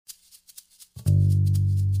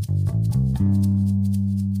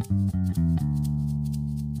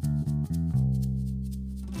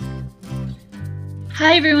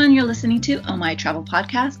Hi everyone, you're listening to Oh My Travel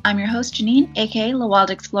Podcast. I'm your host Janine, aka La Wild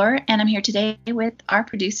Explorer, and I'm here today with our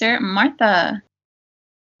producer Martha.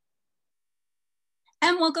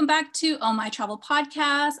 And welcome back to Oh My Travel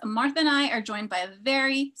Podcast. Martha and I are joined by a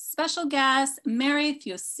very special guest, Mary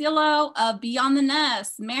Fusillo of Beyond the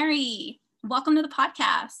Nest. Mary, welcome to the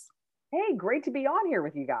podcast. Hey, great to be on here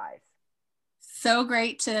with you guys. So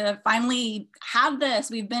great to finally have this.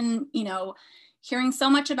 We've been, hearing so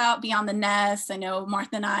much about Beyond the Nest. I know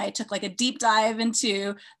Martha and I took like a deep dive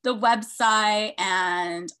into the website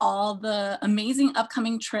and all the amazing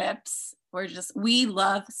upcoming trips. We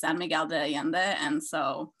love San Miguel de Allende, and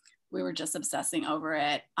so we were just obsessing over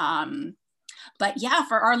it. But yeah,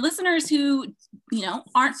 for our listeners who,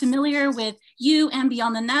 aren't familiar with you and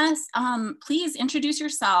Beyond the Nest, please introduce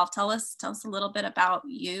yourself. Tell us a little bit about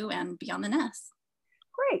you and Beyond the Nest.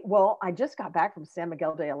 Great. Well, I just got back from San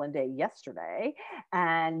Miguel de Allende yesterday,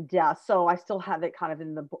 and so I still have it kind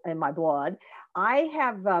of in my blood. I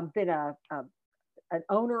have been an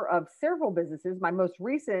owner of several businesses. My most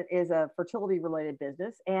recent is a fertility related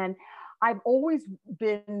business, and I've always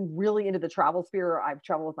been really into the travel sphere. I've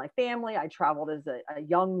traveled with my family. I traveled as a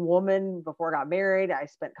young woman before I got married. I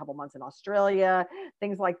spent a couple months in Australia,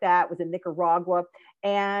 things like that. Was in Nicaragua.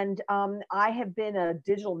 And I have been a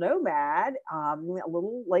digital nomad, a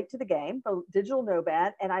little late to the game, but digital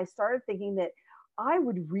nomad. And I started thinking that I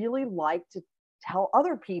would really like to tell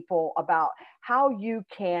other people about how you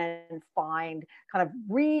can kind of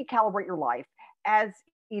recalibrate your life as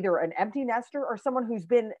either an empty nester or someone who's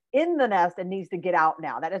been in the nest and needs to get out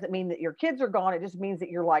now. That doesn't mean that your kids are gone. It just means that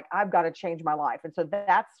you're like, I've got to change my life. And so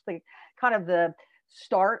that's the kind of the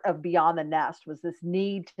start of Beyond the Nest, was this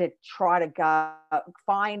need to try to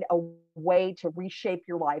find a way to reshape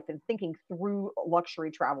your life and thinking through luxury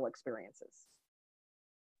travel experiences.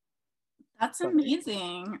 That's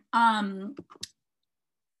amazing.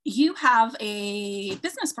 You have a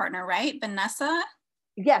business partner, right? Vanessa?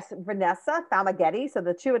 Yes, Vanessa Famaghetti. So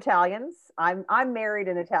the two Italians. I'm married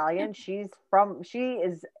an Italian. She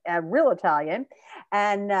is a real Italian,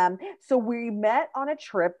 and so we met on a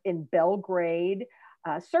trip in Belgrade,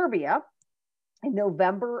 Serbia, in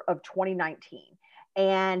November of 2019.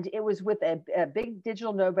 And it was with a big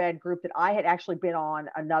digital nomad group that I had actually been on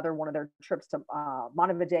another one of their trips to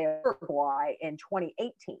Montevideo, Uruguay in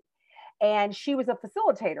 2018. And she was a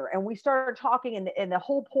facilitator, and we started talking, and the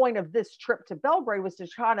whole point of this trip to Belgrade was to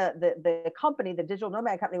try to, the company, the digital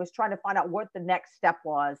nomad company, was trying to find out what the next step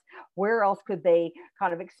was, where else could they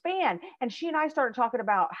kind of expand. And she and I started talking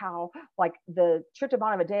about how, like, the trip to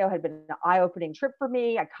Montevideo had been an eye-opening trip for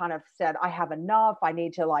me. I kind of said, I have enough. I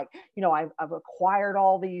need to, like, I've acquired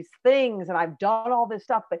all these things and I've done all this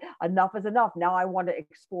stuff, but enough is enough. Now I want to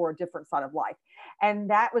explore a different side of life.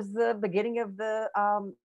 And that was the beginning of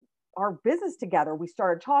our business together. We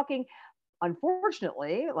started talking.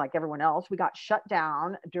 Unfortunately, like everyone else, we got shut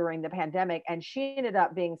down during the pandemic, and she ended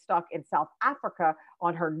up being stuck in South Africa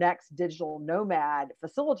on her next digital nomad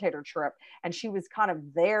facilitator trip. And she was kind of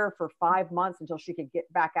there for 5 months until she could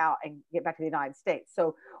get back out and get back to the United States.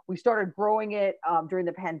 So we started growing it during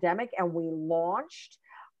the pandemic, and we launched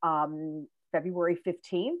February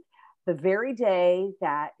 15th. The very day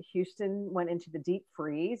that Houston went into the deep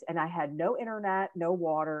freeze, and I had no internet, no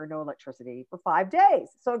water, no electricity for 5 days.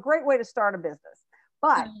 So a great way to start a business.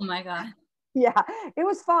 But oh my God. Yeah, it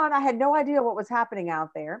was fun. I had no idea what was happening out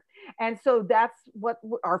there. And so that's what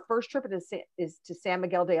our first trip is to San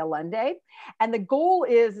Miguel de Allende. And the goal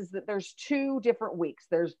is that there's 2 different weeks.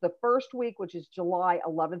 There's the first week, which is July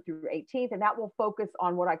 11th through 18th. And that will focus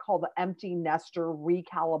on what I call the empty nester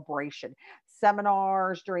recalibration.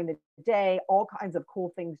 Seminars during the day, all kinds of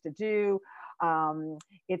cool things to do.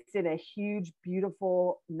 It's in a huge,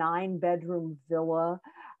 beautiful 9-bedroom villa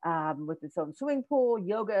with its own swimming pool,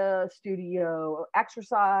 yoga studio,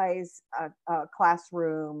 exercise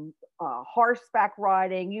classroom, horseback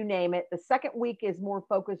riding, you name it. The second week is more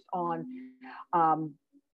focused on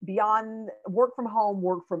beyond work from home,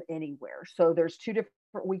 work from anywhere. So there's 2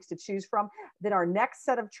 different weeks to choose from. Then our next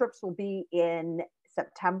set of trips will be in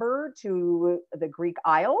September to the Greek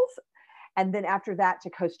Isles. And then after that to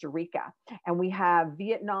Costa Rica. And we have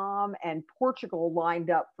Vietnam and Portugal lined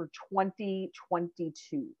up for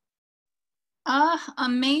 2022.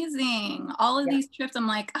 Amazing. All of these trips, I'm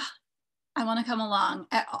like, I want to come along.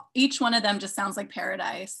 Each one of them just sounds like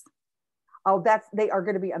paradise. Oh, they are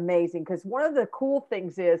going to be amazing, because one of the cool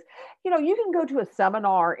things is, you can go to a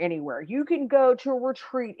seminar anywhere, you can go to a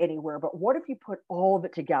retreat anywhere, but what if you put all of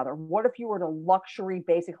it together? What if you were in a luxury,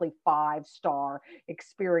 basically 5-star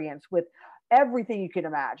experience with everything you can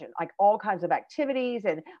imagine, like all kinds of activities?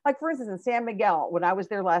 And like, for instance, in San Miguel, when I was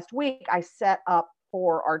there last week, I set up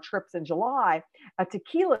for our trips in July, a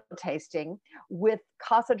tequila tasting with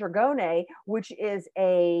Casa Dragone, which is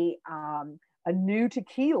a new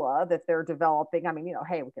tequila that they're developing. I mean, you know,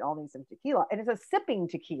 hey, we can all need some tequila. And it's a sipping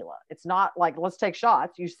tequila. It's not like, let's take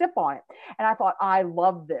shots. You sip on it. And I thought, I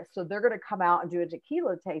love this. So they're going to come out and do a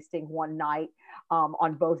tequila tasting one night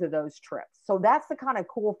on both of those trips. So that's the kind of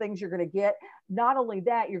cool things you're going to get. Not only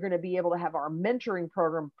that, you're going to be able to have our mentoring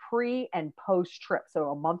program pre and post trip.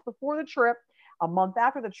 So a month before the trip, a month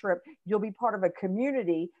after the trip, you'll be part of a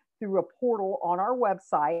community through a portal on our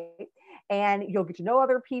website, and you'll get to know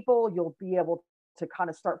other people. You'll be able to kind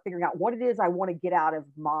of start figuring out what it is I want to get out of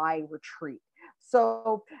my retreat.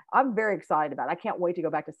 So I'm very excited about it. I can't wait to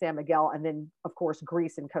go back to San Miguel, and then of course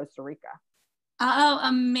Greece and Costa Rica. Oh,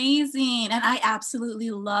 amazing. And I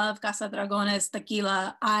absolutely love Casa Dragones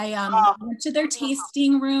tequila. I went to their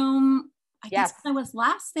tasting room. I guess I was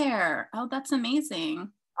last there. Oh, that's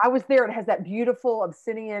amazing. I was there. It has that beautiful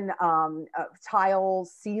obsidian tile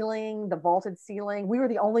ceiling, the vaulted ceiling. We were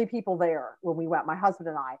the only people there when we went, my husband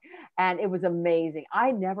and I, and it was amazing.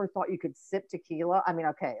 I never thought you could sip tequila. I mean,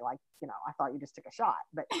 okay, like, you know, I thought you just took a shot,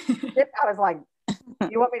 but I was like,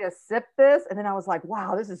 you want me to sip this? And then I was like,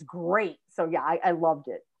 wow, this is great. So yeah, I loved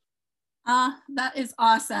it. That is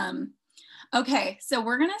awesome. Okay, so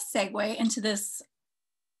we're going to segue into this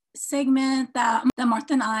segment that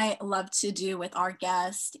Martha and I love to do with our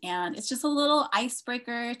guests, and it's just a little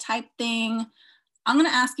icebreaker type thing. I'm going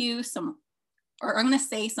to ask you I'm going to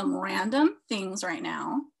say some random things right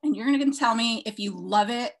now, and you're going to tell me if you love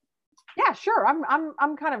it. Yeah, sure.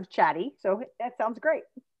 I'm kind of chatty, so that sounds great.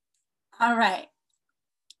 All right.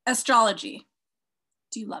 Astrology.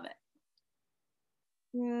 Do you love it?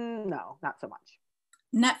 No, not so much.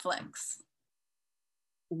 Netflix.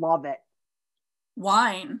 Love it.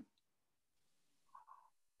 Wine.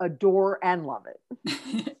 Adore and love it.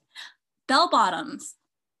 Bell bottoms.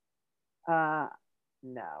 No,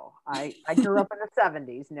 I grew up in the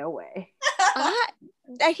 70s. No way.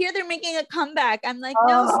 I hear they're making a comeback. I'm like,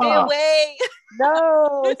 no, stay away.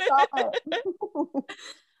 No, stop it.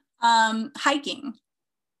 Hiking.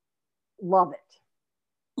 Love it.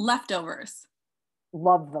 Leftovers.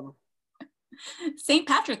 Love them. St.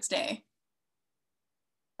 Patrick's Day.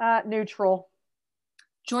 Neutral.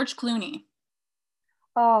 George Clooney.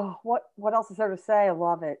 Oh, what else is there to say? I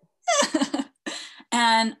love it.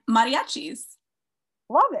 And mariachis.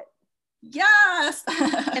 Love it. Yes.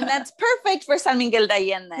 And that's perfect for San Miguel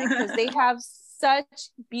de Allende because they have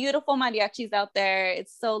such beautiful mariachis out there.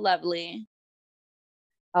 It's so lovely.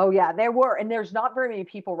 Oh yeah, there were, and there's not very many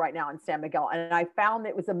people right now in San Miguel. And I found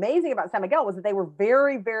that was amazing about San Miguel was that they were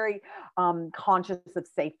very, very conscious of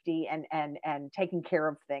safety and taking care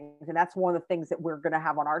of things. And that's one of the things that we're going to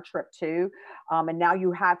have on our trip too. And now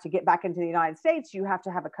you have to get back into the United States. You have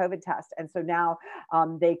to have a COVID test, and so now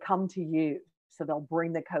they come to you. So they'll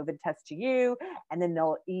bring the COVID test to you, and then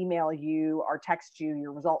they'll email you or text you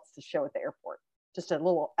your results to show at the airport. Just a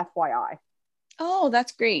little FYI. Oh,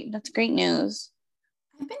 that's great. That's great news.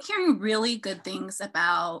 I've been hearing really good things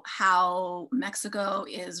about how Mexico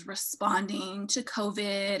is responding to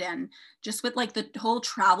COVID, and just with like the whole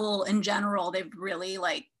travel in general, they've really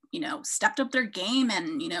stepped up their game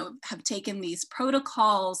and, have taken these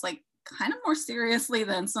protocols like kind of more seriously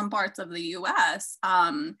than some parts of the US.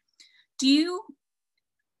 Do you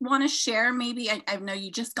want to share maybe, I know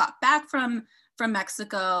you just got back from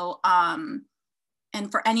Mexico,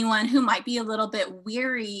 and for anyone who might be a little bit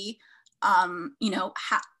weary,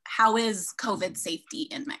 how is COVID safety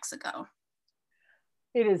in Mexico?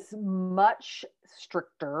 It is much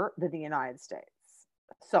stricter than the United States.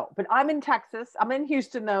 So, but I'm in Texas. I'm in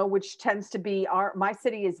Houston though, which tends to be my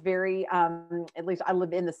city is very, at least I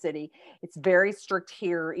live in the city. It's very strict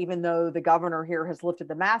here, even though the governor here has lifted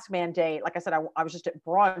the mask mandate. Like I said, I was just at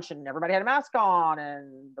brunch and everybody had a mask on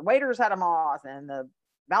and the waiters had them off and the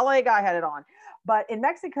valet guy had it on. But in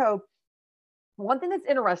Mexico, one thing that's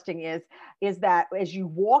interesting is that as you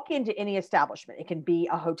walk into any establishment, it can be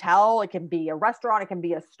a hotel, it can be a restaurant, it can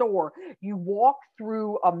be a store, you walk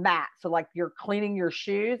through a mat. So like you're cleaning your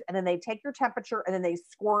shoes, and then they take your temperature and then they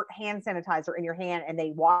squirt hand sanitizer in your hand and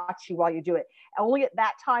they watch you while you do it. Only at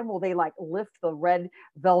that time will they like lift the red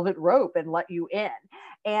velvet rope and let you in.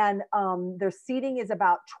 And their seating is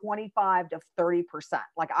about 25 to 30%.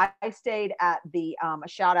 Like I stayed at the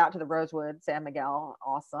shout out to the Rosewood San Miguel,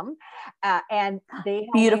 awesome, and they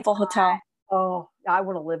beautiful hotel. Oh, I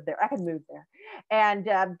want to live there. I can move there.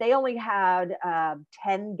 And they only had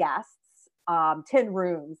 10 guests, 10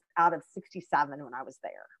 rooms out of 67 when I was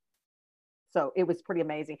there. So it was pretty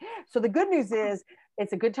amazing. So the good news is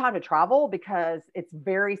it's a good time to travel because it's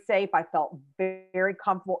very safe. I felt very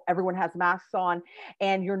comfortable. Everyone has masks on,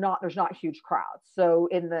 and there's not huge crowds. So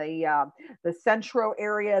in the Centro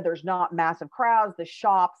area, there's not massive crowds. The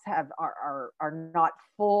shops are not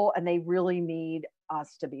full, and they really need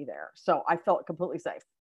us to be there. So I felt completely safe.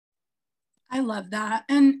 I love that.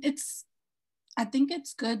 And I think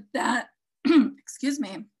it's good that, excuse me,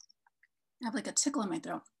 I have like a tickle in my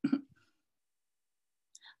throat.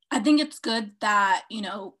 I think it's good that,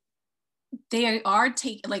 they are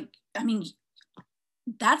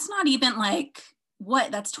that's not even like,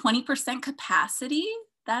 that's 20% capacity.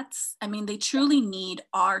 They truly need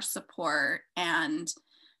our support, and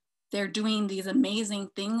they're doing these amazing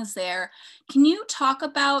things there. Can you talk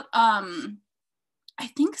about, I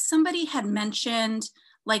think somebody had mentioned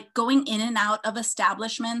like going in and out of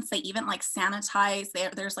establishments, they even like sanitize,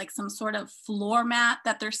 there's like some sort of floor mat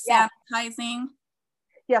that they're sanitizing.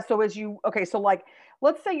 Yeah. So so like,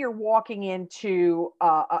 let's say you're walking into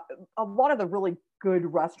a lot of the really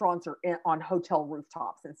good restaurants are on hotel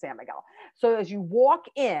rooftops in San Miguel. So as you walk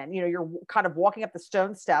in, you're kind of walking up the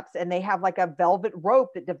stone steps, and they have like a velvet rope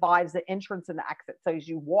that divides the entrance and the exit. So as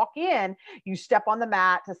you walk in, you step on the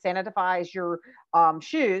mat to sanitize your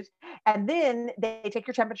shoes, and then they take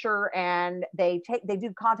your temperature and they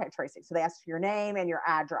do contact tracing. So they ask for your name and your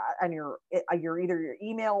address and your either your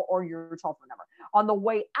email or your telephone number. On the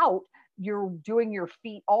way out, you're doing your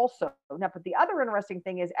feet also. Now, but the other interesting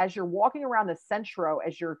thing is, as you're walking around the Centro,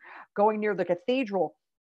 as you're going near the cathedral,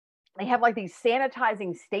 they have like these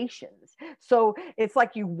sanitizing stations. So it's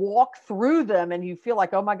like you walk through them and you feel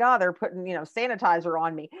like, oh my God, they're putting, sanitizer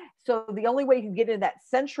on me. So the only way you can get into that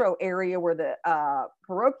Centro area where the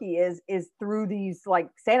parroquia is through these like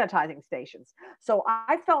sanitizing stations. So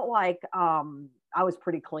I felt like I was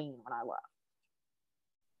pretty clean when I left.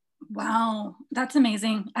 Wow, that's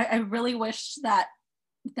amazing. I really wish that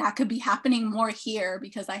could be happening more here,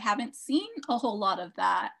 because I haven't seen a whole lot of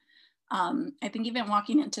that. I think even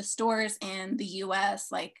walking into stores in the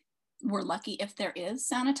US, like, we're lucky if there is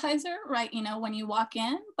sanitizer, right? When you walk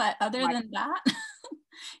in, but other than that,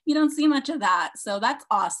 you don't see much of that. So that's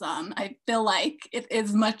awesome. I feel like it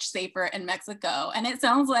is much safer in Mexico, and it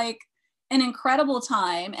sounds like an incredible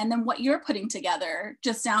time. And then what you're putting together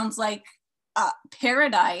just sounds like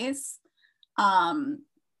paradise.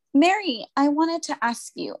 Mary, I wanted to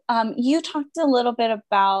ask you, you talked a little bit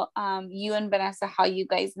about you and Vanessa, how you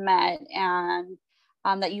guys met, and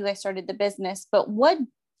that you guys started the business, but what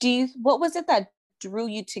was it that drew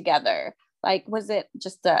you together? Like, was it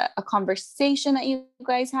just a conversation that you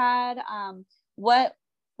guys had? What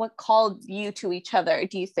called you to each other,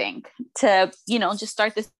 do you think, to, just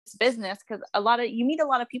start this business? Because you meet a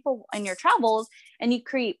lot of people in your travels and you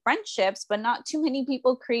create friendships, but not too many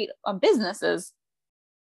people create businesses.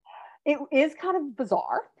 It is kind of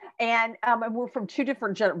bizarre. And we're from two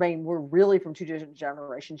different we're really from two different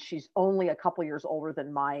generations. She's only a couple years older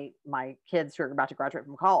than my kids who are about to graduate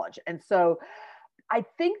from college. And so I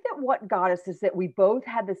think that what got us is that we both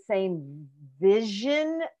had the same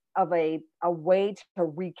vision of a way to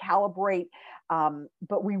recalibrate,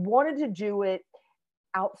 but we wanted to do it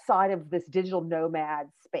outside of this digital nomad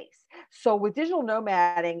space. So with digital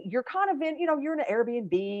nomading, you're kind of in, you're in an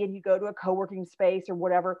Airbnb and you go to a co-working space or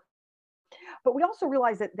whatever. But we also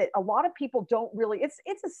realize that a lot of people don't really,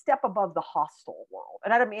 it's a step above the hostel world.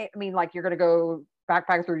 And I don't mean like you're going to go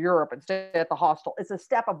backpack through Europe and stay at the hostel. It's a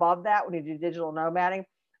step above that when you do digital nomading.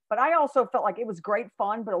 But I also felt like it was great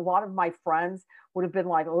fun, but a lot of my friends would have been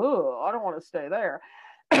like, oh, I don't want to stay there.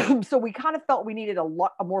 So we kind of felt we needed a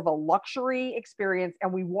more of a luxury experience,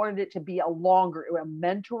 and we wanted it to be a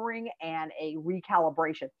mentoring and a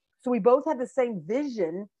recalibration. So we both had the same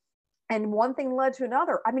vision, and one thing led to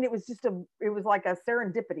another. I mean, it was like a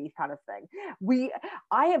serendipity kind of thing.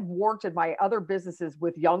 I have worked in my other businesses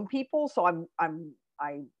with young people, so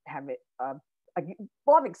I have a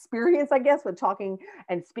lot of experience, I guess, with talking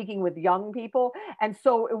and speaking with young people. And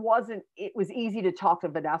so it was easy to talk to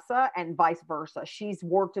Vanessa and vice versa. She's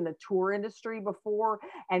worked in the tour industry before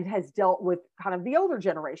and has dealt with kind of the older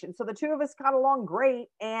generation. So the two of us got along great,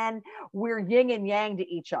 and we're yin and yang to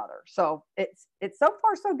each other. So it's so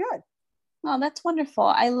far so good. Oh, that's wonderful.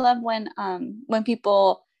 I love when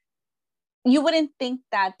people, you wouldn't think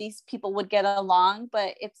that these people would get along,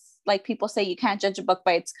 but it's like people say, you can't judge a book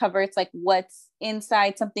by its cover. It's like what's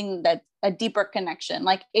inside, something that's a deeper connection.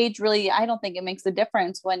 Like age really, I don't think it makes a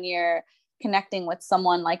difference when you're connecting with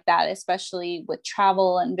someone like that, especially with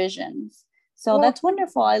travel and visions. So that's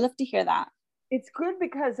wonderful. I love to hear that. It's good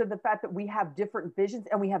because of the fact that we have different visions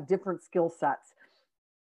and we have different skill sets.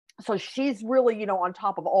 So she's really, you know, on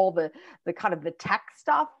top of all the kind of the tech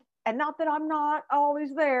stuff. And not that I'm not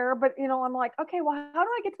always there, but you know, I'm like, okay, well, how do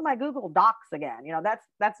I get to my Google Docs again? You know,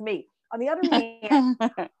 that's me. On the other hand,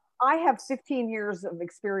 I have 15 years of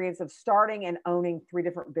experience of starting and owning 3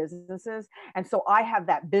 different businesses. And so I have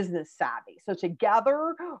that business savvy. So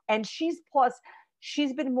together, and she's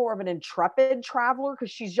been more of an intrepid traveler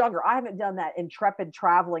because she's younger. I haven't done that intrepid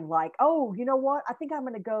traveling like, oh, you know what? I think I'm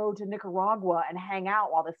going to go to Nicaragua and hang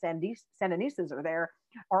out while the Sandinistas are there.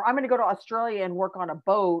 Or I'm going to go to Australia and work on a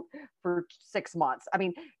boat for 6 months. I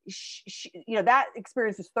mean, you know, that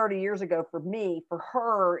experience is 30 years ago for me. For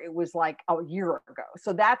her, it was like a year ago.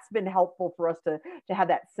 So that's been helpful for us to have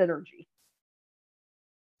that synergy.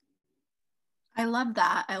 I love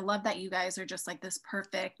that. I love that you guys are just like this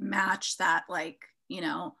perfect match that, like, you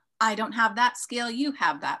know, I don't have that skill, you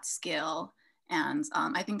have that skill. And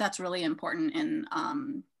I think that's really important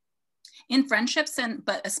in friendships,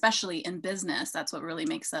 but especially in business. That's what really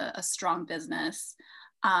makes a strong business.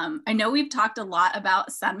 I know we've talked a lot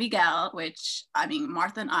about San Miguel, which I mean,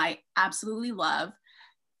 Martha and I absolutely love.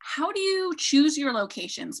 How do you choose your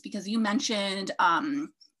locations? Because you mentioned, you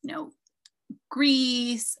know,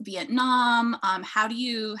 Greece, Vietnam. How do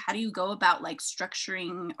you go about like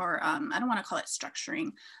structuring, or I don't want to call it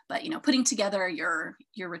structuring, but you know, putting together your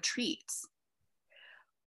retreats?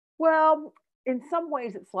 Well, in some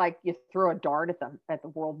ways, it's like you throw a dart at the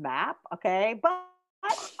world map, okay? But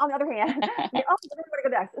on the other hand, where do I go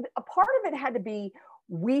next? A part of it had to be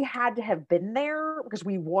we had to have been there because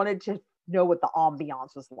we wanted to know what the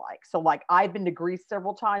ambiance was like. So, like, I've been to Greece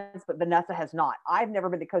several times, but Vanessa has not. I've never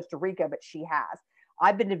been to Costa Rica, but she has.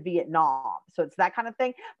 I've been to Vietnam. So it's that kind of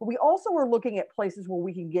thing. But we also were looking at places where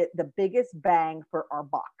we can get the biggest bang for our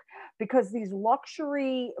buck because these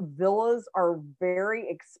luxury villas are very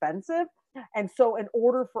expensive. And so in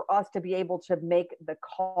order for us to be able to make the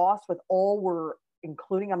cost with all we're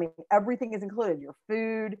including, I mean, everything is included, your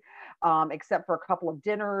food, except for a couple of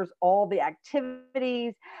dinners, all the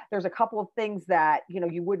activities. There's a couple of things that, you know,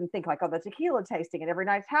 you wouldn't think like, oh, the tequila tasting and every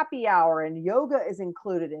night's happy hour and yoga is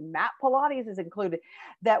included and mat Pilates is included,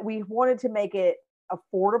 that we wanted to make it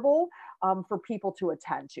affordable for people to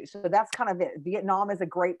attend to. So that's kind of it. Vietnam is a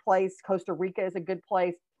great place. Costa Rica is a good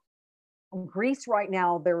place. Greece right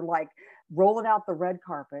now, they're like rolling out the red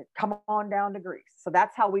carpet. Come on down to Greece. So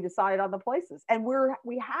that's how we decided on the places. And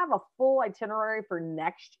we have a full itinerary for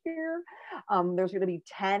next year. There's going to be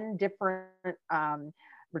 10 different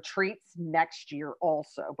retreats next year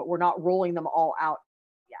also, but we're not rolling them all out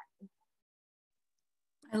yet.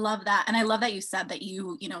 I love that. And I love that you said that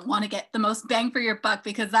you know, want to get the most bang for your buck,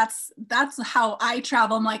 because that's how I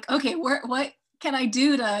travel. I'm like, okay, what can I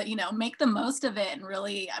do to, you know, make the most of it? And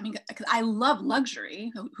really, I mean, I love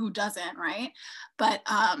luxury. Who doesn't, right? But,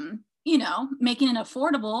 you know, making it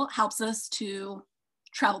affordable helps us to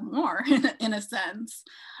travel more in a sense.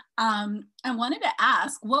 I wanted to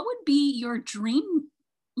ask, what would be your dream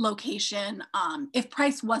location if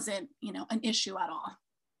price wasn't, you know, an issue at all?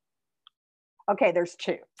 Okay, there's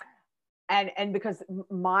 2. And because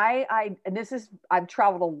I've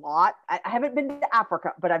traveled a lot. I haven't been to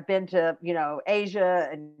Africa, but I've been to, you know, Asia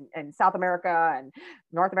and South America and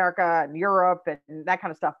North America and Europe and that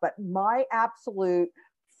kind of stuff. But my absolute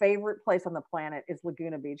favorite place on the planet is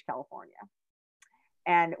Laguna Beach, California.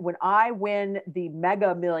 And when I win the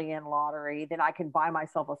Mega Million lottery, then I can buy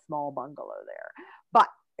myself a small bungalow there. But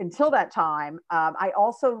until that time, I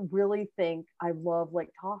also really think I love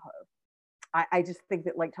Lake Tahoe. I just think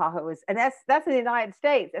that Lake Tahoe is, and that's in the United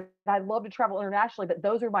States. And I'd love to travel internationally, but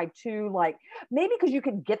those are my 2, like, maybe because you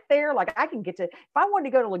can get there. Like I can get to, if I wanted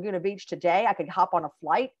to go to Laguna Beach today, I could hop on a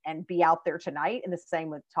flight and be out there tonight. And the same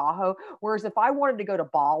with Tahoe. Whereas if I wanted to go to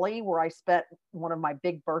Bali, where I spent one of my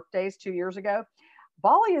big birthdays 2 years ago,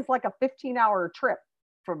 Bali is like a 15-hour trip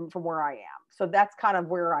from where I am. So that's kind of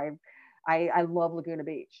where I love Laguna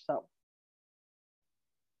Beach. So.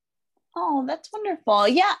 Oh, that's wonderful.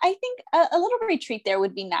 Yeah, I think a little retreat there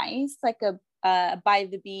would be nice, like a by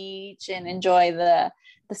the beach and enjoy the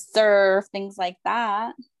surf, things like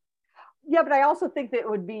that. Yeah, but I also think that it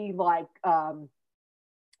would be like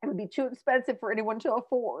it would be too expensive for anyone to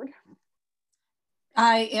afford.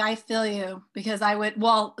 I feel you, because I would,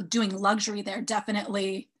 well, doing luxury there,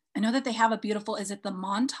 definitely. I know that they have a beautiful, is it the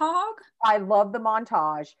Montauk? I love the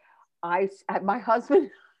Montage. My husband,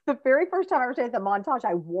 the very first time I ever stayed at the Montage,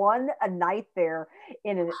 I won a night there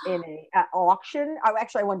in an auction.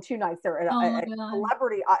 I won 2 nights there at a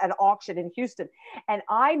celebrity an auction in Houston, and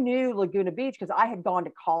I knew Laguna Beach because I had gone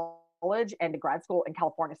to college college and to grad school in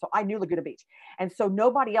California. So I knew Laguna Beach. And so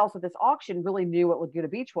nobody else at this auction really knew what Laguna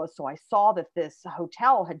Beach was. So I saw that this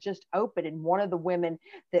hotel had just opened, and one of the women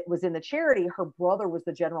that was in the charity, her brother was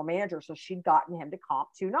the general manager. So she'd gotten him to comp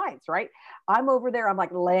 2 nights, right? I'm over there. I'm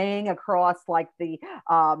like laying across like the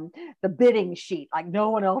bidding sheet, like no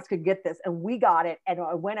one else could get this. And we got it. And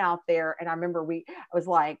I went out there, and I remember it was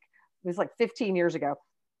like 15 years ago.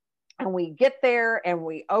 And we get there and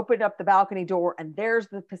we opened up the balcony door, and there's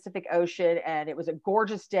the Pacific Ocean, and it was a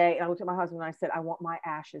gorgeous day. And I looked at my husband and I said, I want my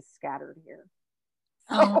ashes scattered here.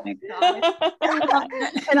 Oh my God.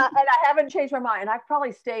 and I haven't changed my mind. And I've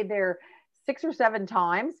probably stayed there 6 or 7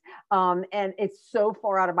 times. And it's so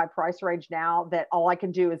far out of my price range now that all I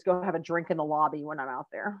can do is go have a drink in the lobby when I'm out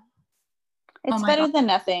there. It's better than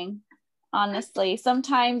nothing, honestly.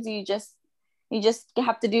 Sometimes you just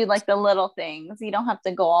have to do like the little things. You don't have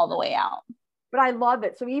to go all the way out. But I love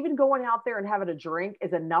it. So even going out there and having a drink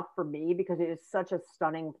is enough for me, because it is such a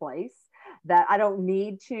stunning place that I don't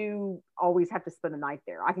need to always have to spend the night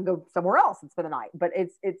there. I can go somewhere else and spend the night. But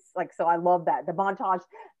it's like, so I love that. The Montage,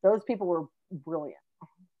 those people were brilliant.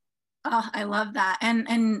 Oh, I love that.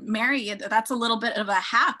 And Mary, that's a little bit of a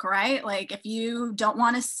hack, right? Like if you don't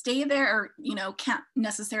want to stay there, or, can't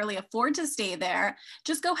necessarily afford to stay there,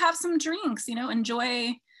 just go have some drinks,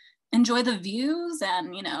 enjoy the views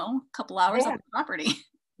and, a couple hours of the property.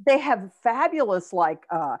 They have fabulous, like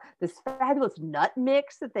this fabulous nut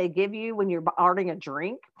mix that they give you when you're ordering a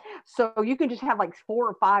drink. So you can just have like 4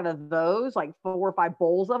 or 5 of those, like 4 or 5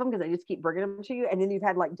 bowls of them, because they just keep bringing them to you. And then you've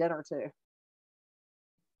had like dinner too.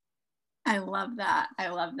 I love that.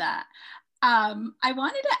 I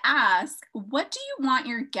wanted to ask, what do you want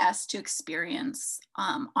your guests to experience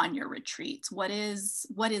on your retreats? What is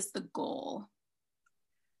the goal?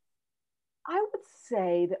 I would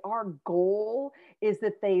say that our goal is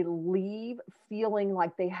that they leave feeling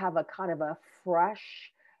like they have a kind of a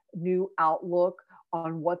fresh new outlook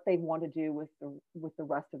on what they want to do with the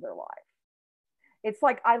rest of their life. It's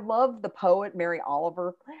like, I love the poet Mary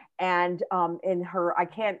Oliver, and in her, I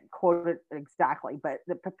can't quote it exactly, but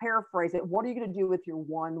to paraphrase it, what are you going to do with your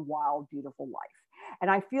one wild, beautiful life?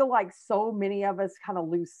 And I feel like so many of us kind of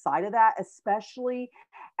lose sight of that, especially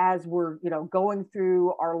as we're, going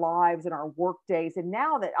through our lives and our work days. And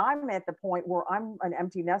now that I'm at the point where I'm an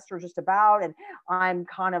empty nester just about, and I'm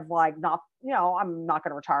kind of like not, I'm not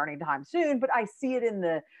going to retire anytime soon, but I see it in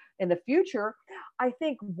the future. I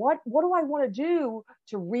think, what do I want to do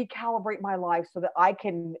to recalibrate my life so that I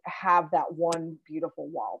can have that one beautiful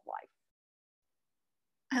wild life?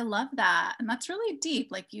 I love that. And that's really deep.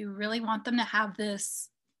 Like, you really want them to have this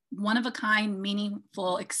one of a kind,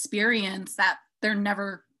 meaningful experience that they're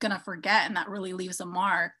never going to forget, and that really leaves a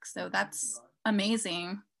mark. So that's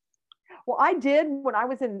amazing. Well, I did when I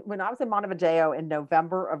was in Montevideo in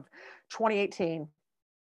November of 2018.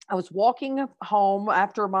 I was walking home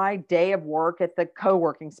after my day of work at the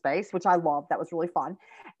co-working space, which I loved. That was really fun.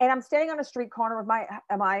 And I'm standing on a street corner with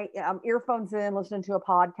my earphones in, listening to a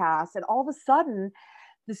podcast. And all of a sudden,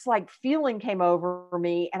 this like feeling came over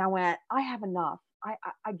me, and I went, I have enough.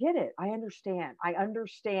 I get it. I understand.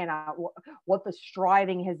 What the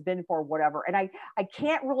striving has been for, whatever. And I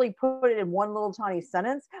can't really put it in one little tiny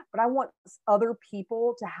sentence, but I want other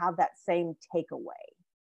people to have that same takeaway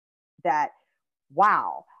that,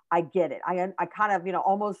 wow, I get it. I kind of,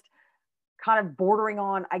 almost kind of bordering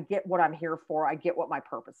on, I get what I'm here for. I get what my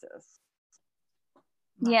purpose is.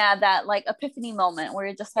 Yeah, that like epiphany moment where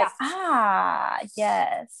you're just like,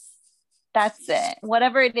 yes, that's it.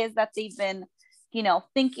 Whatever it is that they've been,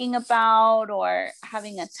 thinking about or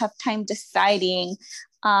having a tough time deciding.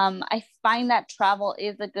 I find that travel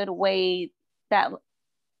is a good way that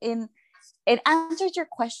it answers your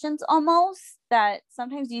questions almost that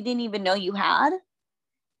sometimes you didn't even know you had.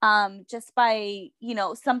 Just by,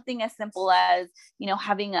 something as simple as,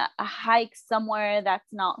 having a hike somewhere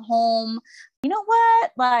that's not home. You know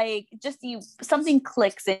what? Like, just something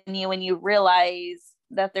clicks in you and you realize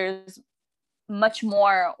that there's much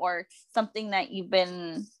more, or something that you've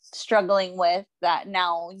been struggling with that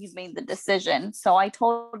now you've made the decision. So I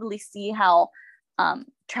totally see how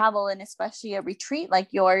travel, and especially a retreat like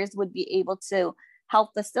yours, would be able to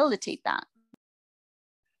help facilitate that.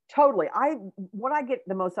 Totally. What I get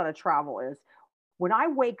the most out of travel is when I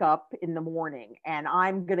wake up in the morning and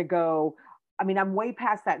I'm going to go, I'm way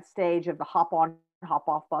past that stage of the hop on, hop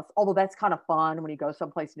off bus, although that's kind of fun when you go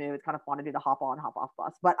someplace new. It's kind of fun to do the hop on, hop off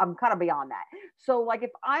bus, but I'm kind of beyond that. So like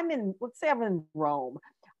if let's say I'm in Rome,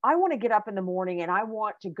 I want to get up in the morning and I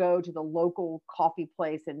want to go to the local coffee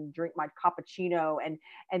place and drink my cappuccino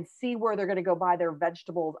and see where they're going to go buy their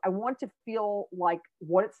vegetables. I want to feel like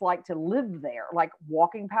what it's like to live there, like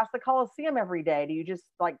walking past the Coliseum every day. Do you just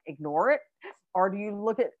like ignore it? Or do you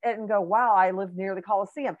look at it and go, wow, I live near the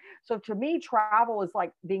Coliseum? So to me, travel is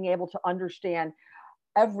like being able to understand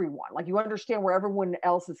everyone. Like you understand where everyone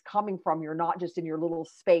else is coming from. You're not just in your little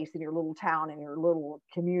space, in your little town, in your little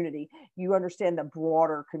community. You understand the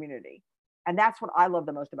broader community. And that's what I love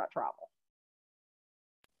the most about travel.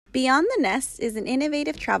 Beyond the Nest is an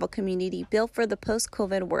innovative travel community built for the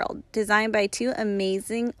post-COVID world, designed by two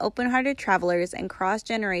amazing, open-hearted travelers and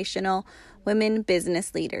cross-generational women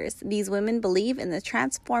business leaders. These women believe in the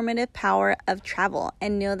transformative power of travel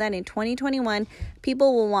and know that in 2021,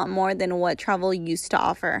 people will want more than what travel used to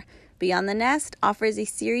offer. Beyond the Nest offers a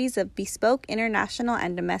series of bespoke international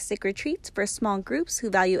and domestic retreats for small groups who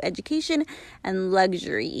value education and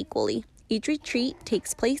luxury equally. Each retreat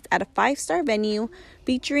takes place at a 5-star venue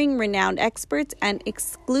featuring renowned experts and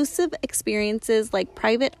exclusive experiences like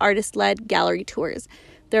private artist-led gallery tours.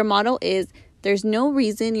 Their motto is, "There's no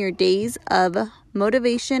reason your days of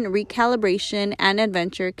motivation, recalibration, and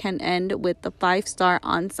adventure can end with the 5-star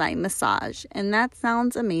on-site massage." And that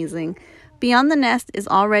sounds amazing. Beyond the Nest is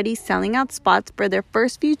already selling out spots for their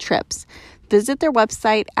first few trips. Visit their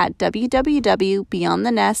website at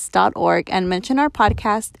www.beyondthenest.org and mention our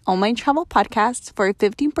podcast, Oh My Travel Podcast, for a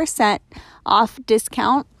 15% off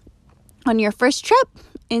discount on your first trip.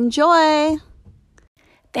 Enjoy!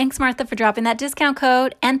 Thanks, Martha, for dropping that discount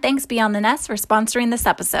code, and thanks Beyond the Nest for sponsoring this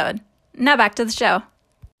episode. Now back to the show.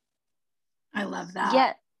 I love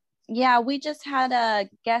that. Yeah, we just had a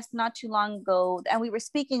guest not too long ago, and we were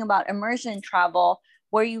speaking about immersion travel,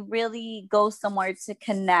 where you really go somewhere to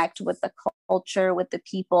connect with the culture, with the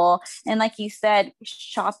people. And like you said,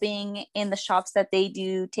 shopping in the shops that they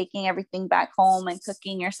do, taking everything back home and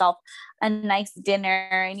cooking yourself a nice dinner.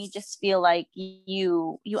 And you just feel like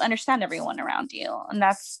you understand everyone around you. And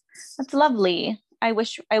that's lovely. I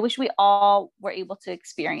wish we all were able to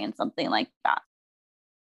experience something like that.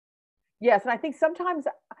 Yes. And I think sometimes,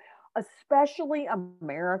 especially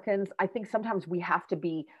Americans, I think sometimes we have to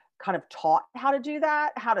be kind of taught how to do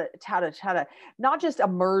that, how to not just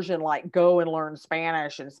immersion, like go and learn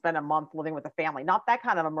Spanish and spend a month living with a family, not that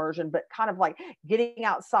kind of immersion, but kind of like getting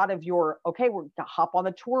outside of your, okay, we're going to hop on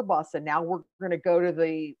the tour bus and now we're going to go to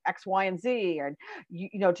the X, Y, and Z. And,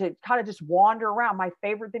 you know, to kind of just wander around. My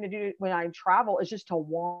favorite thing to do when I travel is just to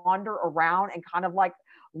wander around and kind of like,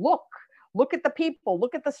 look at the people,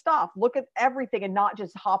 look at the stuff, look at everything, and not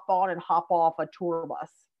just hop on and hop off a tour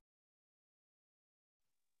bus.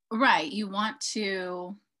 Right. You want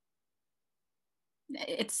to,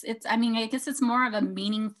 I mean, I guess it's more of a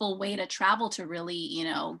meaningful way to travel, to really, you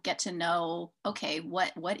know, get to know, okay,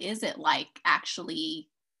 what is it like actually,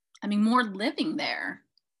 I mean, more living there.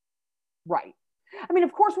 Right. I mean,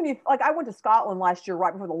 of course, when you, like, I went to Scotland last year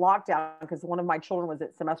right before the lockdown because one of my children was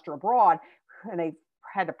at semester abroad and they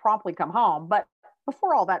had to promptly come home. But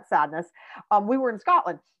before all that sadness, we were in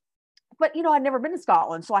Scotland. But, you know, I'd never been to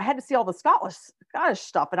Scotland, so I had to see all the Scottish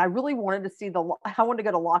stuff. And I really wanted to see I wanted to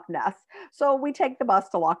go to Loch Ness. So we take the bus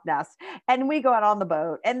to Loch Ness and we go out on the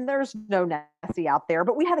boat, and there's no Nessie out there,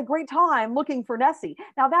 but we had a great time looking for Nessie.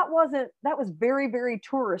 Now that was very, very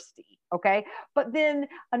touristy. Okay. But then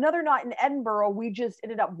another night in Edinburgh, we just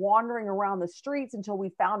ended up wandering around the streets until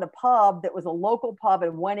we found a pub that was a local pub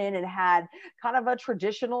and went in and had kind of a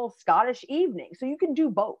traditional Scottish evening. So you can do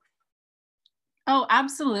both. Oh,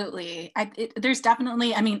 absolutely. There's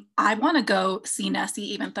definitely, I mean, I want to go see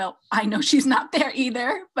Nessie, even though I know she's not there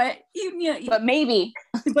either, but but maybe,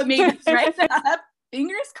 right?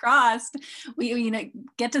 Fingers crossed. We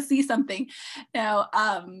get to see something. Now,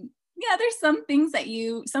 yeah, there's some things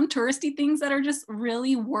some touristy things that are just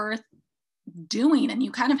really worth doing, and you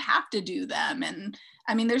kind of have to do them. And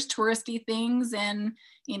I mean, there's touristy things in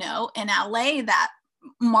LA that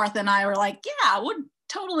Martha and I were like, yeah, I would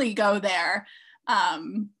totally go there.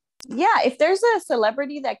 Yeah, if there's a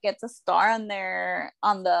celebrity that gets a star on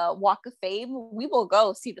the Walk of Fame, we will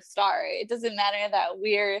go see the star. It doesn't matter that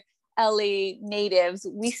we're LA natives.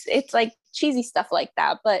 It's like cheesy stuff like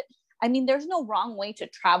that. But I mean, there's no wrong way to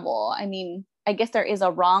travel. I mean, I guess there is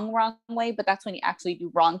a wrong way, but that's when you actually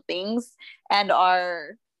do wrong things and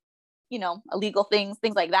are, illegal things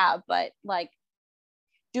like that. But like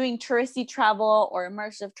doing touristy travel or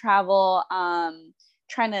immersive travel,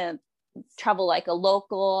 trying to travel like a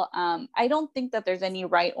local, I don't think that there's any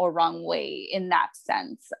right or wrong way in that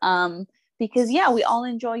sense, because we all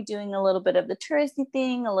enjoy doing a little bit of the touristy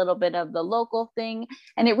thing, a little bit of the local thing,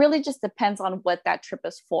 and it really just depends on what that trip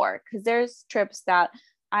is for, because there's trips that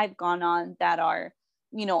I've gone on that are,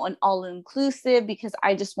 you know, an all-inclusive because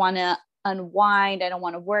I just want to unwind. I don't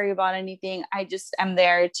want to worry about anything. I just am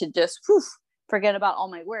there to just forget about all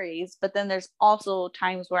my worries. But then there's also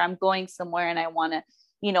times where I'm going somewhere and I want to,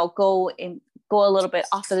 you know, go a little bit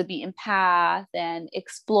off of the beaten path and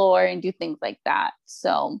explore and do things like that.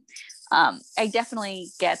 So I definitely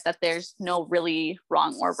get that there's no really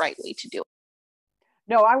wrong or right way to do it.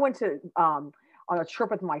 No, I went to on a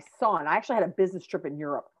trip with my son. I actually had a business trip in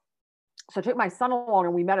Europe. So I took my son along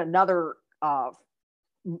and we met another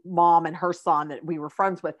mom and her son that we were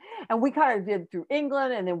friends with. And we kind of did through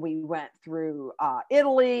England, and then we went through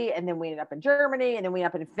Italy, and then we ended up in Germany, and then we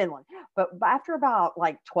ended up in Finland. But after about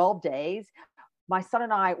like 12 days, my son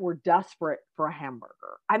and I were desperate for a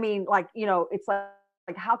hamburger. I mean, like, you know, it's like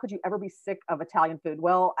how could you ever be sick of Italian food?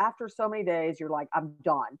 Well, after so many days, you're like, I'm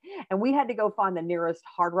done. And we had to go find the nearest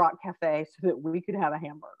Hard Rock Cafe so that we could have a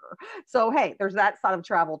hamburger. So, hey, there's that side of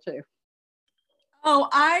travel too. Oh,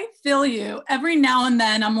 I feel you. Every now and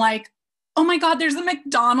then I'm like, oh my God, there's a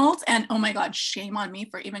McDonald's. And oh my God, shame on me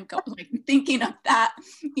for even thinking of that,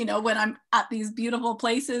 you know, when I'm at these beautiful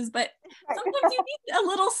places. But sometimes you need a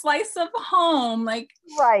little slice of home. Like,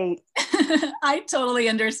 right. I totally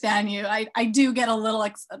understand you. I do get a little,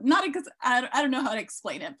 not because I don't know how to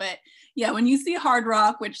explain it, but yeah, when you see Hard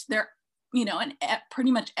Rock, which they're, you know, in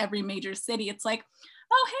pretty much every major city, it's like,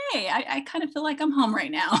 oh, hey, I kind of feel like I'm home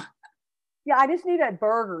right now. Yeah, I just need a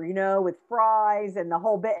burger, you know, with fries and the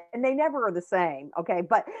whole bit. And they never are the same. Okay.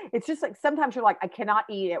 But it's just like sometimes you're like, I cannot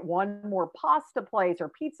eat at one more pasta place or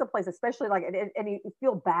pizza place, especially like, and you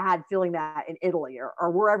feel bad feeling that in Italy or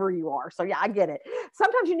wherever you are. So yeah, I get it.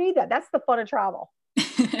 Sometimes you need that. That's the fun of travel.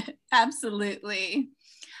 Absolutely.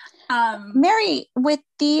 Mary, with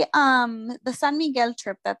the San Miguel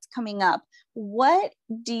trip that's coming up, what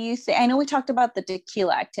do you think? I know we talked about the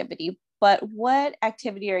tequila activity, but what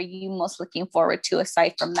activity are you most looking forward to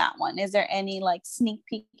aside from that one? Is there any like sneak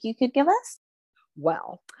peek you could give us?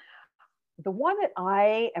 Well, the one that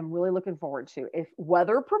I am really looking forward to, if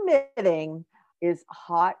weather permitting, is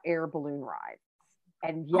hot air balloon ride.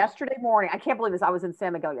 And yesterday morning, I can't believe this. I was in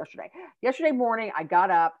San Miguel yesterday. Yesterday morning, I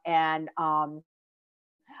got up and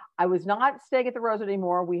I was not staying at the Rose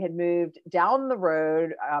anymore. We had moved down the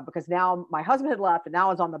road because now my husband had left, and now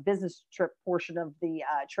I was on the business trip portion of the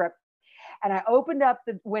trip. And I opened up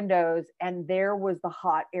the windows and there was the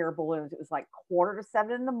hot air balloons. It was like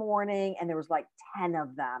 6:45 in the morning and there was like 10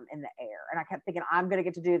 of them in the air. And I kept thinking, I'm going to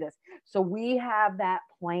get to do this. So we have that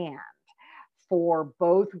planned for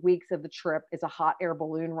both weeks of the trip is a hot air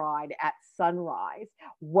balloon ride at sunrise,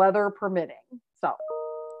 weather permitting. So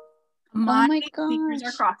my fingers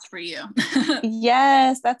are crossed for you.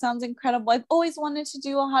 Yes, that sounds incredible. I've always wanted to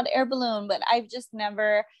do a hot air balloon, but I've just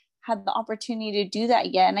never had the opportunity to do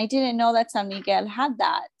that yet. And I didn't know that San Miguel had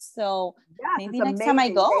that. So yes, maybe next time I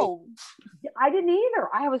go. I didn't either.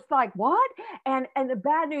 I was like, what? And the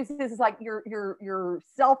bad news is like your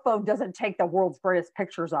cell phone doesn't take the world's greatest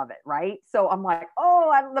pictures of it, right? So I'm like,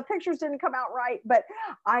 the pictures didn't come out right. But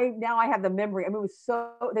I have the memory. I mean,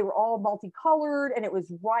 they were all multicolored and it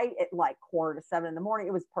was right at like 6:45 in the morning.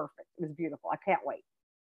 It was perfect. It was beautiful. I can't wait.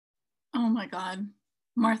 Oh my God.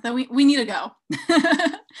 Martha, we need to go.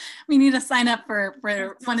 We need to sign up for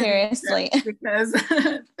one seriously of these because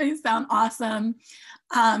they sound awesome.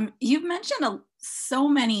 You've mentioned so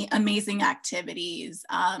many amazing activities.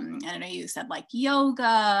 I know you said like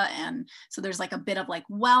yoga, and so there's like a bit of like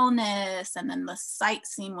wellness, and then the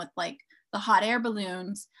sightseeing with like the hot air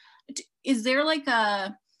balloons. Is there like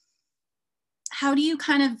how do you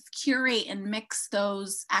kind of curate and mix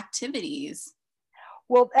those activities?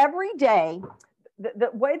 Well, every day,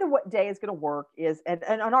 the way what day is going to work is,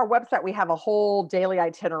 and on our website, we have a whole daily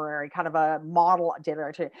itinerary, kind of a model daily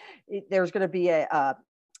itinerary. There's going to be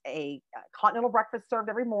a continental breakfast served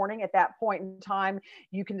every morning. At that point in time,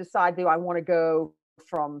 you can decide, do I want to go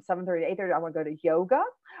from 7:30 to 8:30? Do I want to go to yoga,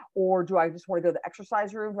 or do I just want to go to the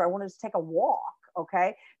exercise room? Do I want to just take a walk?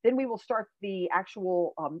 Okay. Then we will start the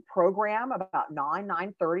actual program about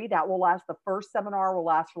 9:30. That will last. The first seminar will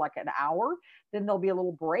last for like an hour. Then there'll be a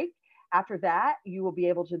little break. After that, you will be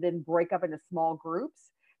able to then break up into small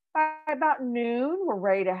groups. By about noon, we're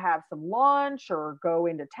ready to have some lunch or go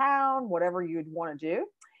into town, whatever you'd want to do.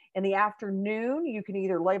 In the afternoon, you can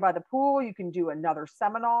either lay by the pool, you can do another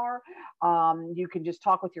seminar, you can just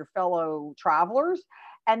talk with your fellow travelers.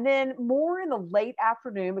 And then more in the late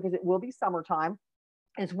afternoon, because it will be summertime,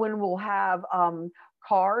 is when we'll have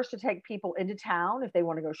cars to take people into town if they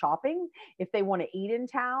want to go shopping, if they want to eat in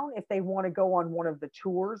town, if they want to go on one of the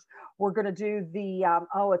tours. We're going to do the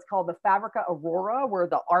it's called the Fabrica Aurora, where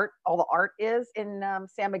all the art is in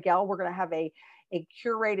San Miguel. We're going to have a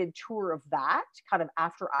curated tour of that kind of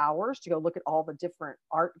after hours to go look at all the different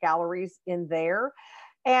art galleries in there.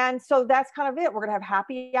 And so that's kind of it. We're going to have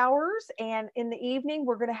happy hours. And in the evening,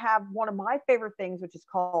 we're going to have one of my favorite things, which is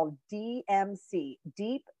called DMC,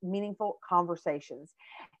 Deep Meaningful Conversations.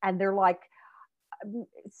 And they're like,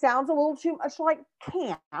 it sounds a little too much like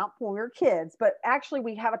camp when we were kids, but actually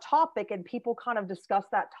we have a topic and people kind of discuss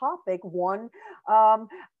that topic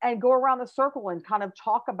and go around the circle and kind of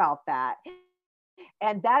talk about that.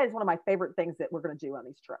 And that is one of my favorite things that we're going to do on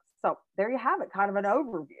these trips. So there you have it, kind of an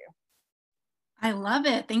overview. I love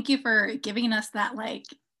it. Thank you for giving us that like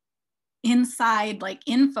inside like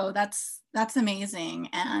info. That's amazing.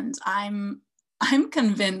 And I'm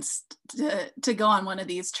convinced to go on one of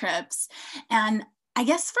these trips. And I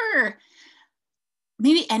guess for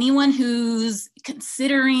maybe anyone who's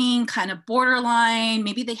considering kind of borderline,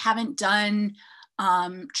 maybe they haven't done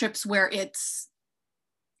trips where it's,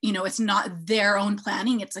 you know, it's not their own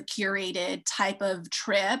planning, it's a curated type of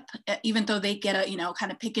trip, even though they get to, you know,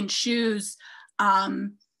 kind of pick and choose.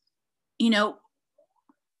 You know,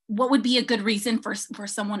 what would be a good reason for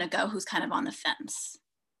someone to go who's kind of on the fence?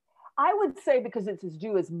 I would say because it's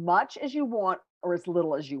do as much as you want or as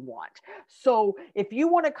little as you want. So if you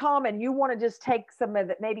want to come and you want to just take some of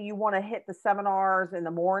that, maybe you want to hit the seminars in the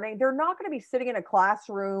morning, they're not going to be sitting in a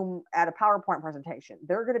classroom at a PowerPoint presentation.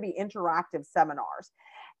 They're going to be interactive seminars.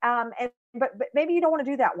 But maybe you don't want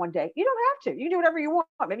to do that one day. You don't have to. You can do whatever you want.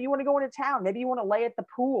 Maybe you want to go into town. Maybe you want to lay at the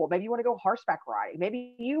pool. Maybe you want to go horseback riding.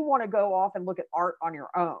 Maybe you want to go off and look at art on your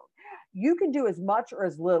own. You can do as much or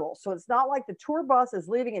as little. So it's not like the tour bus is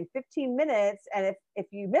leaving in 15 minutes. And if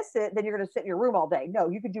you miss it, then you're going to sit in your room all day. No,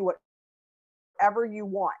 you can do whatever you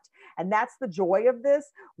want. And that's the joy of this.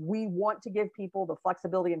 We want to give people the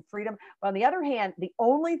flexibility and freedom. But on the other hand, the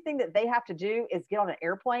only thing that they have to do is get on an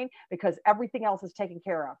airplane, because everything else is taken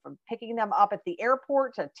care of, from picking them up at the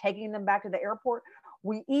airport to taking them back to the airport.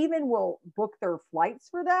 We even will book their flights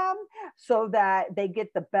for them so that they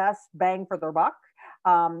get the best bang for their buck.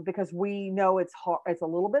 Because we know it's a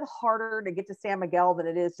little bit harder to get to San Miguel than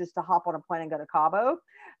it is just to hop on a plane and go to Cabo.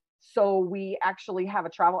 So we actually have a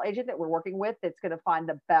travel agent that we're working with that's going to find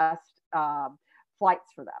the best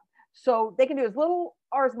flights for them. So they can do as little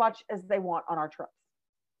or as much as they want on our trips.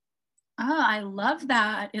 Oh, I love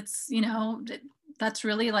that. It's, you know, that's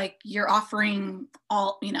really like you're offering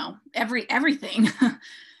all, you know, everything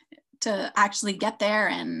to actually get there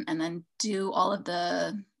and then do all of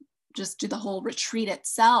just do the whole retreat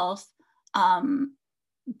itself.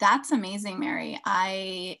 That's amazing, Mary.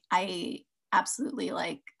 I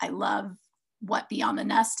absolutely I love what Beyond the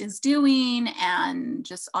Nest is doing, and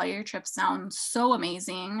just all your trips sound so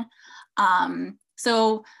amazing.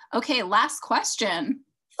 So, okay, last question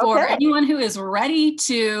for anyone who is ready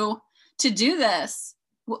to do this.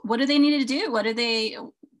 What do they need to do? What do they,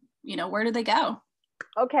 you know, where do they go?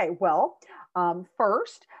 Okay, well,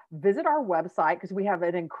 first, visit our website, because we have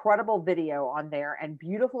an incredible video on there and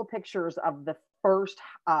beautiful pictures of the first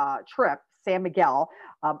trip, San Miguel,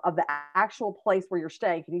 of the actual place where you're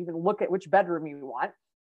staying. You can even look at which bedroom you want.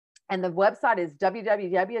 And the website is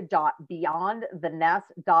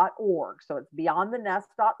www.beyondthenest.org. So it's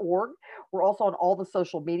beyondthenest.org. We're also on all the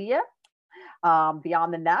social media,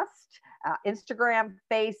 Beyond the Nest, Instagram,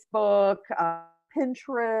 Facebook,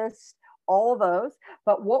 Pinterest, all of those.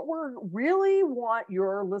 But what we really want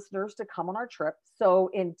your listeners to come on our trip. So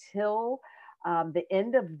until the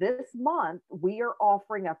end of this month, we are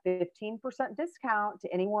offering a 15% discount to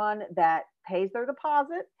anyone that pays their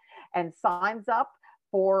deposit and signs up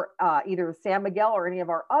for either San Miguel or any of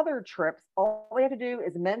our other trips. All they have to do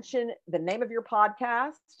is mention the name of your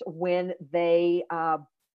podcast when they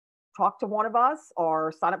talk to one of us,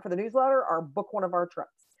 or sign up for the newsletter, or book one of our trips.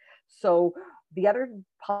 So the other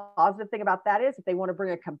positive thing about that is if they want to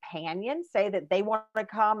bring a companion, say that they want to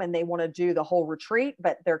come and they want to do the whole retreat,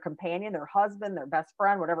 but their companion, their husband, their best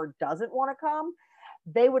friend, whatever, doesn't want to come,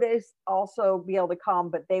 they would also be able to come,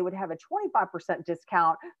 but they would have a 25%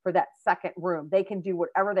 discount for that second room. They can do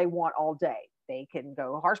whatever they want all day. They can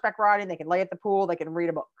go horseback riding, they can lay at the pool, they can read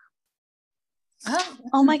a book.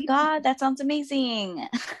 Oh my God, that sounds amazing.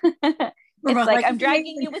 It's like, I'm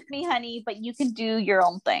dragging you with me, honey, but you can do your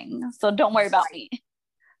own thing. So don't worry about me.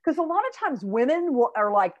 Because a lot of times women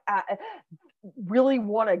are like, really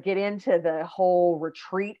want to get into the whole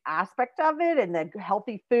retreat aspect of it, and the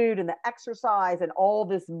healthy food and the exercise and all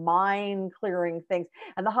this mind clearing things.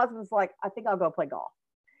 And the husband's like, I think I'll go play golf.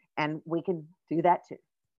 and we can do that too.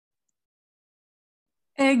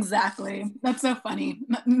 Exactly. That's so funny.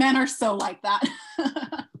 Men are so like that.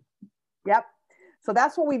 Yep. So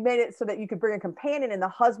that's when we made it so that you could bring a companion and the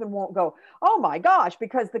husband won't go, oh my gosh,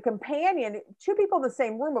 because the companion, two people in the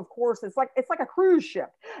same room, of course, it's like a cruise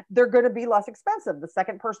ship. They're going to be less expensive. The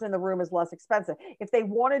second person in the room is less expensive. If they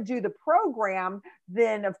want to do the program,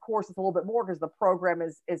 then of course it's a little bit more because the program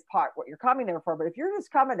is part what you're coming there for. But if you're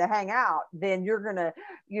just coming to hang out, then you're going to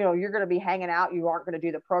be hanging out. You aren't going to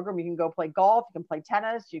do the program. You can go play golf. You can play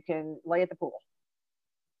tennis. You can lay at the pool.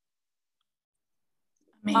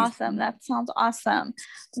 Amazing. Awesome. That sounds awesome.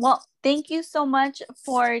 Well, thank you so much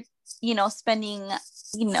for, spending,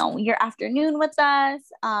 your afternoon with us,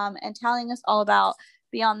 and telling us all about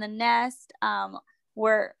Beyond the Nest.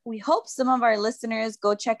 We hope some of our listeners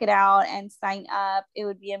go check it out and sign up. It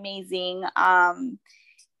would be amazing. And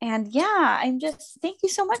yeah, thank you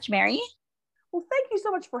so much, Mary. Well, thank you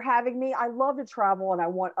so much for having me. I love to travel, and I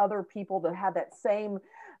want other people to have that same,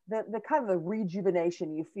 the kind of the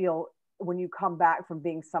rejuvenation you feel when you come back from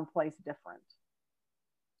being someplace different.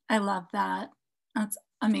 I love that. That's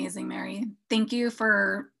amazing, Mary. Thank you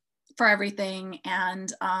for everything.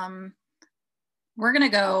 And we're going to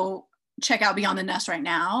go check out Beyond the Nest right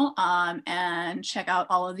now, and check out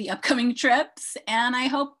all of the upcoming trips. And I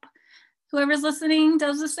hope whoever's listening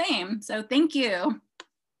does the same. So thank you.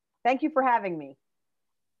 Thank you for having me.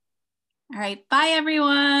 All right. Bye,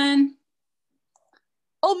 everyone.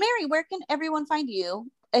 Oh, Mary, where can everyone find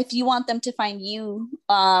you if you want them to find you,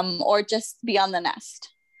 or just Beyond the Nest?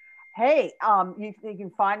 Hey, you can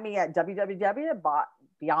find me at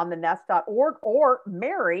www.beyondthenest.org or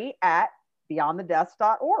Mary at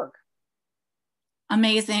beyondthenest.org.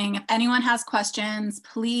 Amazing. If anyone has questions,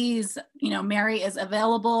 please, Mary is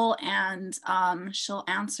available, and she'll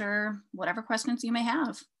answer whatever questions you may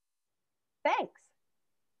have. Thanks.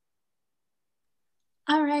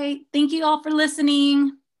 All right. Thank you all for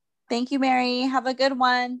listening. Thank you, Mary. Have a good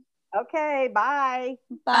one. Okay, bye.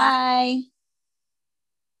 Bye.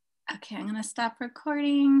 Okay, I'm going to stop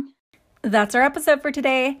recording. That's our episode for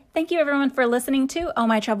today. Thank you everyone for listening to Oh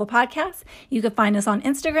My Travel Podcast. You can find us on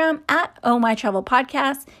Instagram at Oh My Travel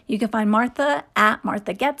Podcast. You can find Martha at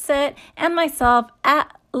Martha Gets It and myself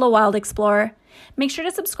at La Wild Explorer. Make sure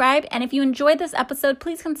to subscribe, and if you enjoyed this episode,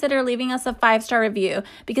 please consider leaving us a 5-star review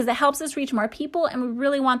because it helps us reach more people, and we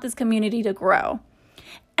really want this community to grow.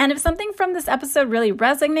 And if something from this episode really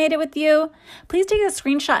resonated with you, please take a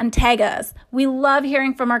screenshot and tag us. We love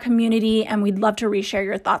hearing from our community, and we'd love to reshare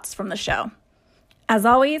your thoughts from the show. As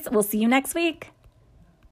always, we'll see you next week.